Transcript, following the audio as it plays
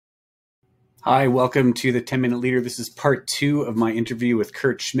Hi, welcome to the 10-Minute Leader. This is part 2 of my interview with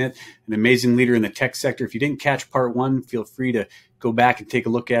Kurt Schmidt, an amazing leader in the tech sector. If you didn't catch part 1, feel free to go back and take a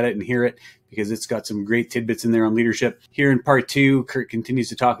look at it and hear it because it's got some great tidbits in there on leadership. Here in part 2, Kurt continues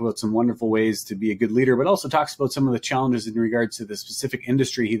to talk about some wonderful ways to be a good leader, but also talks about some of the challenges in regards to the specific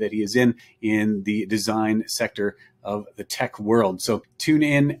industry that he is in the design sector of the tech world. So tune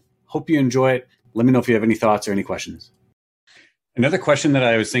in. Hope you enjoy it. Let me know if you have any thoughts or any questions. Another question that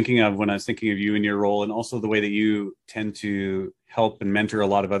I was thinking of when I was thinking of you and your role, and also the way that you tend to help and mentor a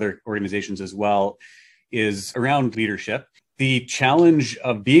lot of other organizations as well, is around leadership. The challenge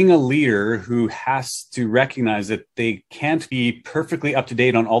of being a leader who has to recognize that they can't be perfectly up to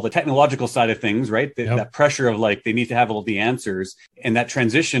date on all the technological side of things, right? That pressure of like, they need to have all the answers, and that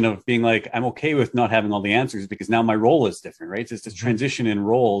transition of being like, I'm okay with not having all the answers because now my role is different, right? So it's this transition in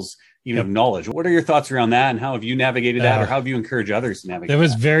roles, even of knowledge. What are your thoughts around that, and how have you navigated that, or how have you encouraged others to navigate that? That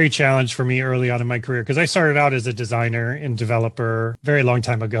was very challenged for me early on in my career because I started out as a designer and developer very long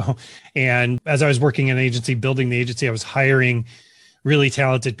time ago. And as I was working in an agency, building the agency, I was hiring really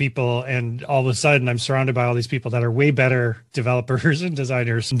talented people. And all of a sudden, I'm surrounded by all these people that are way better developers and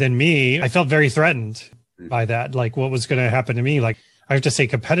designers than me. I felt very threatened by that, like what was going to happen to me. Like, I have to stay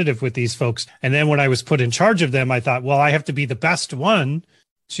competitive with these folks. And then when I was put in charge of them, I thought, well, I have to be the best one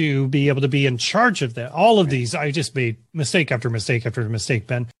to be able to be in charge of that. All of these, I just made mistake after mistake after mistake,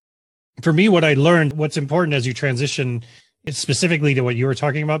 Ben. For me, what I learned, what's important as you transition, specifically to what you were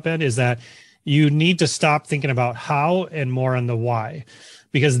talking about, Ben, is that you need to stop thinking about how and more on the why,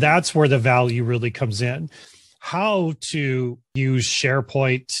 because that's where the value really comes in. How to use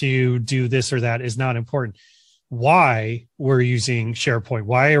SharePoint to do this or that is not important. Why we're using SharePoint,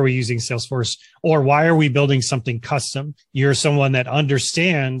 why are we using Salesforce, or why are we building something custom? You're someone that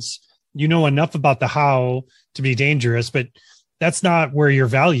understands, you know enough about the how to be dangerous, but that's not where your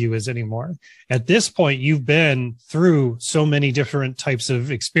value is anymore. At this point, you've been through so many different types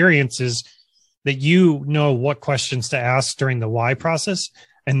of experiences that you know what questions to ask during the why process.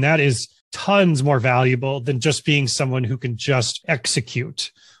 And that is tons more valuable than just being someone who can just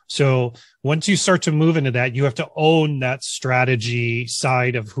execute. So once you start to move into that, you have to own that strategy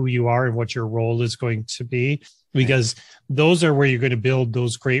side of who you are and what your role is going to be, because those are where you're going to build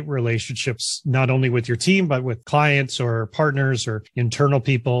those great relationships, not only with your team, but with clients or partners or internal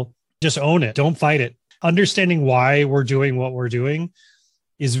people. Just own it. Don't fight it. Understanding why we're doing what we're doing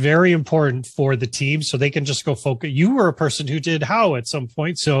is very important for the team so they can just go focus. You were a person who did how at some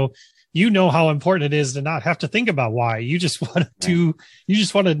point. So you know how important it is to not have to think about why. You just want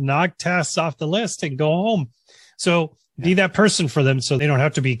to knock tasks off the list and go home. So be that person for them so they don't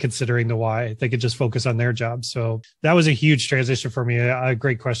have to be considering the why. They could just focus on their job. So that was a huge transition for me. A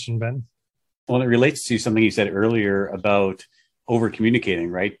great question, Ben. Well, it relates to something you said earlier about over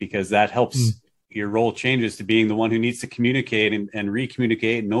communicating, right? Because that helps your role changes to being the one who needs to communicate and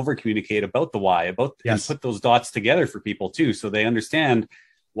re-communicate and over communicate about the why, and put those dots together for people too. So they understand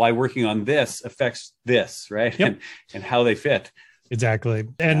why working on this affects this, right? Yep. And how they fit. Exactly.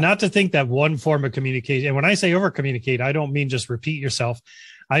 And not to think that one form of communication, and when I say over communicate, I don't mean just repeat yourself.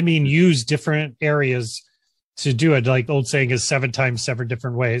 I mean, use different areas to do it. Like the old saying is 7 times 7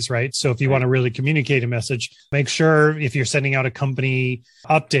 different ways, right? So if you want to really communicate a message, make sure if you're sending out a company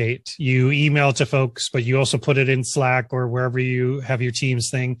update, you email to folks, but you also put it in Slack or wherever you have your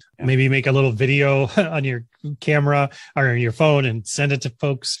Teams thing. Maybe make a little video on your camera or on your phone and send it to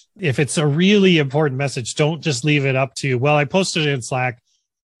folks. If it's a really important message, don't just leave it up to, well, I posted it in Slack.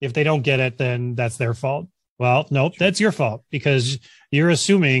 If they don't get it, then that's their fault. Well, nope, that's your fault because you're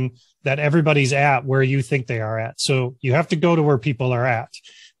assuming that everybody's at where you think they are at. So you have to go to where people are at.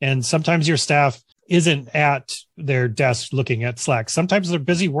 And sometimes your staff isn't at their desk looking at Slack. Sometimes they're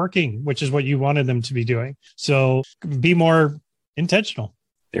busy working, which is what you wanted them to be doing. So be more intentional.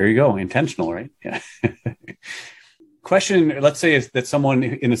 There you go. Intentional, right? Yeah. Question, let's say that someone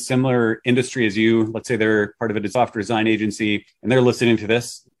in a similar industry as you, let's say they're part of a software design agency and they're listening to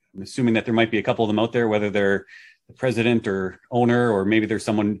this. I'm assuming that there might be a couple of them out there, whether they're the president or owner, or maybe there's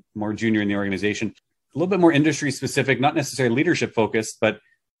someone more junior in the organization, a little bit more industry specific, not necessarily leadership focused, but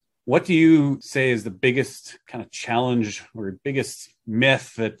what do you say is the biggest kind of challenge or biggest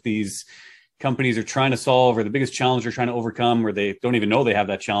myth that these companies are trying to solve, or the biggest challenge they're trying to overcome, or they don't even know they have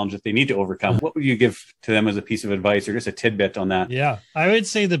that challenge that they need to overcome? What would you give to them as a piece of advice or just a tidbit on that? Yeah, I would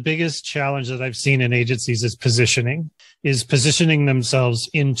say the biggest challenge that I've seen in agencies is positioning. is positioning themselves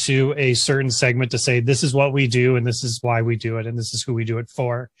into a certain segment to say, this is what we do, and this is why we do it, and this is who we do it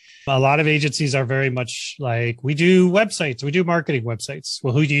for. A lot of agencies are very much like, we do websites, we do marketing websites.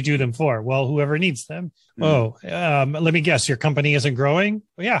 Well, who do you do them for? Well, whoever needs them. Let me guess, your company isn't growing?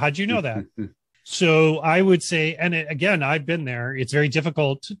 Well, yeah, how'd you know that? So I would say, and again, I've been there. It's very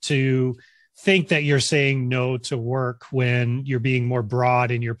difficult to think that you're saying no to work when you're being more broad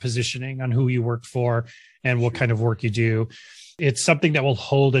in your positioning on who you work for and what kind of work you do. It's something that will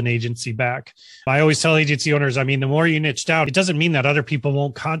hold an agency back. I always tell agency owners, I mean, the more you niche down, it doesn't mean that other people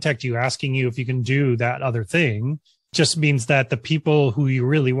won't contact you asking you if you can do that other thing. It just means that the people who you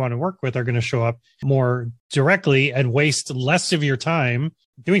really want to work with are going to show up more directly and waste less of your time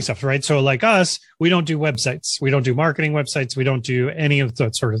doing stuff, right? So like us, we don't do websites. We don't do marketing websites. We don't do any of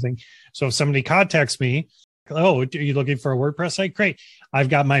that sort of thing. So if somebody contacts me, oh, are you looking for a WordPress site? Great. I've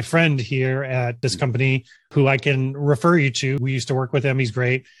got my friend here at this company who I can refer you to. We used to work with him. He's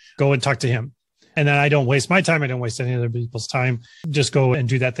great. Go and talk to him. And then I don't waste my time. I don't waste any other people's time. Just go and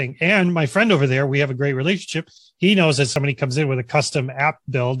do that thing. And my friend over there, we have a great relationship. He knows that somebody comes in with a custom app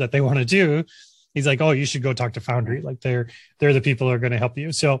build that they want to do. He's like, oh, you should go talk to Foundry. Like they're the people who are going to help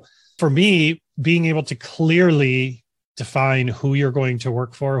you. So for me, being able to clearly define who you're going to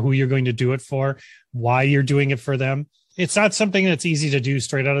work for, who you're going to do it for, why you're doing it for them. It's not something that's easy to do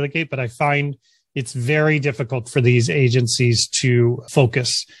straight out of the gate, but I find it's very difficult for these agencies to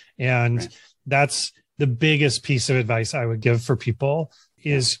focus. And that's the biggest piece of advice I would give for people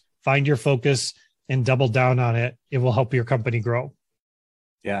is find your focus and double down on it. It will help your company grow.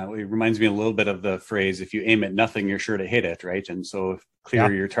 Yeah, it reminds me a little bit of the phrase, if you aim at nothing, you're sure to hit it, right? And so the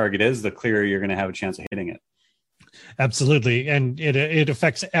clearer your target is, the clearer you're going to have a chance of hitting it. Absolutely. And it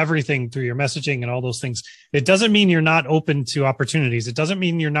affects everything through your messaging and all those things. It doesn't mean you're not open to opportunities. It doesn't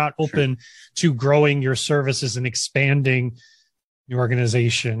mean you're not open to growing your services and expanding your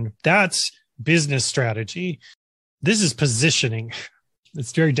organization. That's business strategy. This is positioning.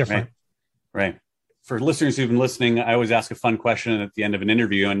 It's very different. Right. For listeners who've been listening, I always ask a fun question at the end of an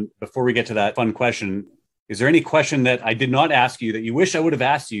interview. And before we get to that fun question, is there any question that I did not ask you that you wish I would have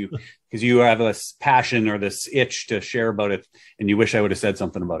asked you because you have this passion or this itch to share about it and you wish I would have said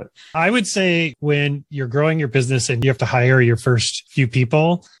something about it? I would say when you're growing your business and you have to hire your first few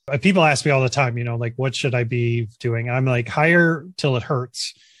people, people ask me all the time, like, what should I be doing? I'm like, hire till it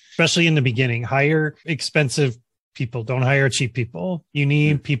hurts, especially in the beginning. Hire expensive people. Don't hire cheap people. You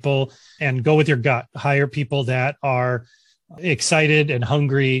need people, and go with your gut. Hire people that are excited and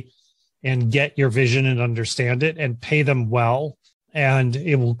hungry and get your vision and understand it, and pay them well. And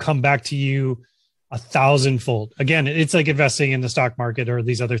it will come back to you 1,000-fold. Again, it's like investing in the stock market or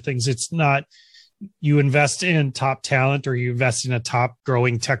these other things. It's not, you invest in top talent or you invest in a top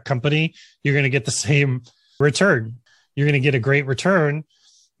growing tech company, you're going to get the same return. You're going to get a great return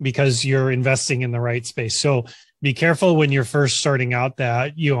because you're investing in the right space. So be careful when you're first starting out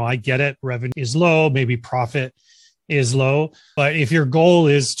that, I get it. Revenue is low, maybe profit is low. But if your goal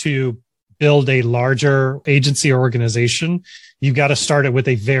is to build a larger agency or organization, you've got to start it with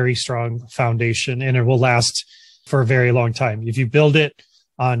a very strong foundation, and it will last for a very long time. If you build it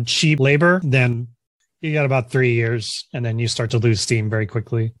on cheap labor, then you got about 3 years, and then you start to lose steam very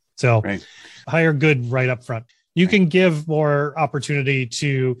quickly. So hire good right up front. You can give more opportunity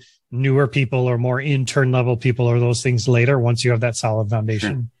to newer people or more intern level people or those things later once you have that solid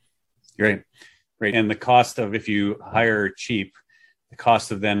foundation. Great. And the cost of, if you hire cheap, the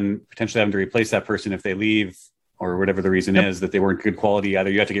cost of then potentially having to replace that person if they leave or whatever the reason is that they weren't good quality, either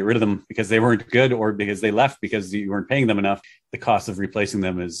you have to get rid of them because they weren't good or because they left because you weren't paying them enough. The cost of replacing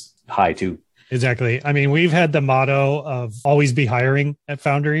them is high too. Exactly. I mean, we've had the motto of always be hiring at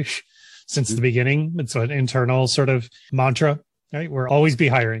Foundry since the beginning. It's an internal sort of mantra, right? We're always be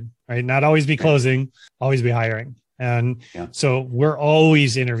hiring, right? Not always be closing, always be hiring. And so we're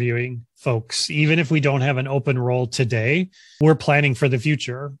always interviewing folks, even if we don't have an open role today, we're planning for the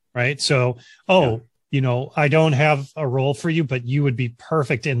future, right? So, I don't have a role for you, but you would be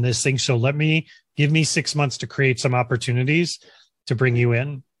perfect in this thing. So give me 6 months to create some opportunities to bring you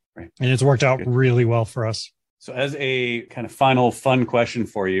in. Right. And it's worked out really well for us. So as a kind of final fun question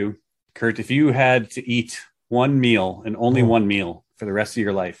for you, Kurt, if you had to eat one meal and only one meal for the rest of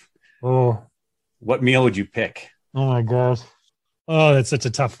your life, what meal would you pick? Oh my gosh. Oh, that's such a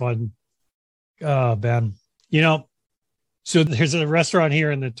tough one. Oh, Ben. So there's a restaurant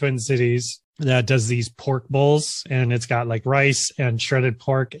here in the Twin Cities that does these pork bowls, and it's got like rice and shredded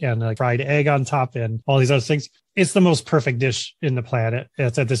pork and like fried egg on top and all these other things. It's the most perfect dish in the planet.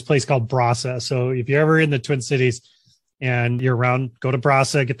 It's at this place called Brasa. So if you're ever in the Twin Cities and you're around, go to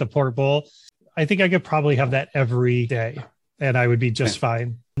Brasa, get the pork bowl. I think I could probably have that every day and I would be just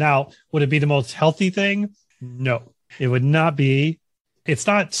fine. Now, would it be the most healthy thing? No, it would not be. It's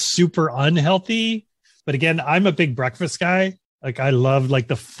not super unhealthy, but again, I'm a big breakfast guy. Like I love like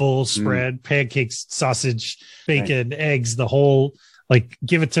the full spread, pancakes, sausage, bacon, eggs, the whole, like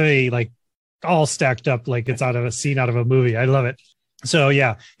give it to me like all stacked up like it's out of a scene out of a movie. I love it. So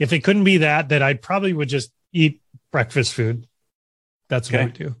yeah, if it couldn't be that, then I probably would just eat breakfast food. That's what I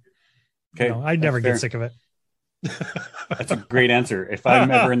would do. Okay. You know, I'd never get sick of it. That's a great answer. If I'm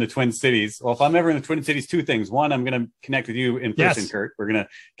ever in the Twin Cities, if I'm ever in the Twin Cities, two things. One, I'm going to connect with you in person, Kurt. We're going to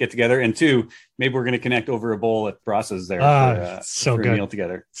get together. And two, maybe we're going to connect over a bowl at Brassa's there for a meal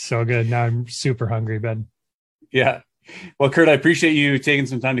together. So good. Now I'm super hungry, Ben. Yeah. Well, Kurt, I appreciate you taking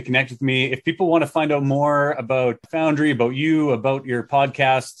some time to connect with me. If people want to find out more about Foundry, about you, about your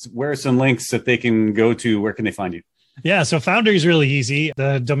podcasts, where are some links that they can go to? Where can they find you? Yeah. So Foundry is really easy.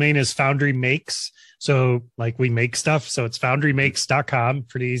 The domain is Foundry Makes. So like we make stuff. So it's foundrymakes.com.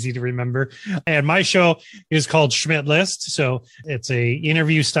 Pretty easy to remember. And my show is called Schmidt List. So it's a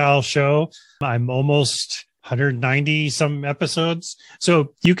interview style show. I'm almost 190 some episodes.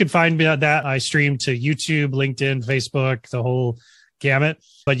 So you can find me at that. I stream to YouTube, LinkedIn, Facebook, the whole gamut.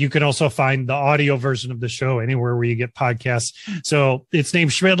 But you can also find the audio version of the show anywhere where you get podcasts. So it's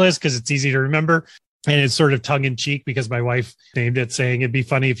named Schmidt List because it's easy to remember. And it's sort of tongue in cheek because my wife named it, saying it'd be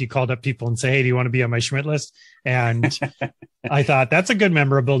funny if you called up people and say, hey, do you want to be on my Schmidt list? And I thought that's a good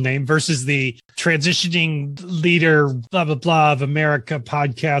memorable name versus the transitioning leader, blah, blah, blah of America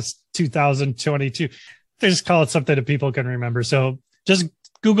podcast 2022. They just call it something that people can remember. So just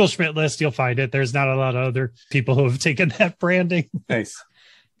Google Schmidt list. You'll find it. There's not a lot of other people who have taken that branding. Nice.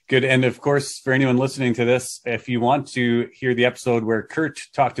 Good. And of course, for anyone listening to this, if you want to hear the episode where Kurt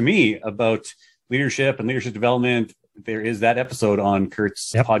talked to me about leadership and leadership development, there is that episode on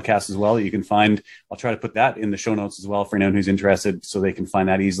Kurt's podcast as well that you can find. I'll try to put that in the show notes as well for anyone who's interested so they can find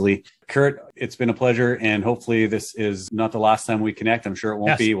that easily. Kurt, it's been a pleasure. And hopefully this is not the last time we connect. I'm sure it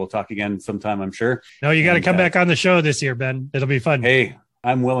won't be. We'll talk again sometime, I'm sure. No, you got to come back on the show this year, Ben. It'll be fun. Hey,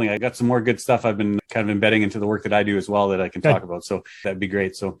 I'm willing. I got some more good stuff I've been kind of embedding into the work that I do as well that I can talk about. So that'd be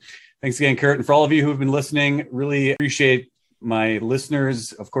great. So thanks again, Kurt. And for all of you who've been listening, really appreciate my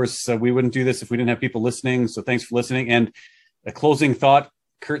listeners. Of course, we wouldn't do this if we didn't have people listening. So thanks for listening. And a closing thought,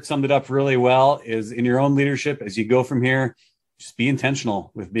 Kurt summed it up really well, is in your own leadership, as you go from here, just be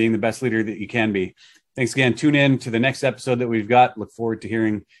intentional with being the best leader that you can be. Thanks again. Tune in to the next episode that we've got. Look forward to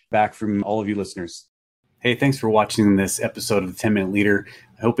hearing back from all of you listeners. Hey, thanks for watching this episode of the 10-Minute Leader.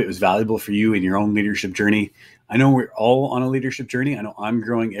 I hope it was valuable for you in your own leadership journey. I know we're all on a leadership journey. I know I'm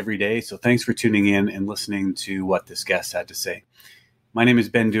growing every day. So thanks for tuning in and listening to what this guest had to say. My name is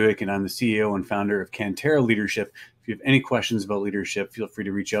Ben Duick, and I'm the CEO and founder of Cantera Leadership. If you have any questions about leadership, feel free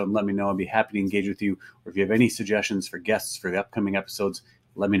to reach out and let me know. I'd be happy to engage with you. Or if you have any suggestions for guests for the upcoming episodes,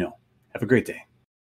 let me know. Have a great day.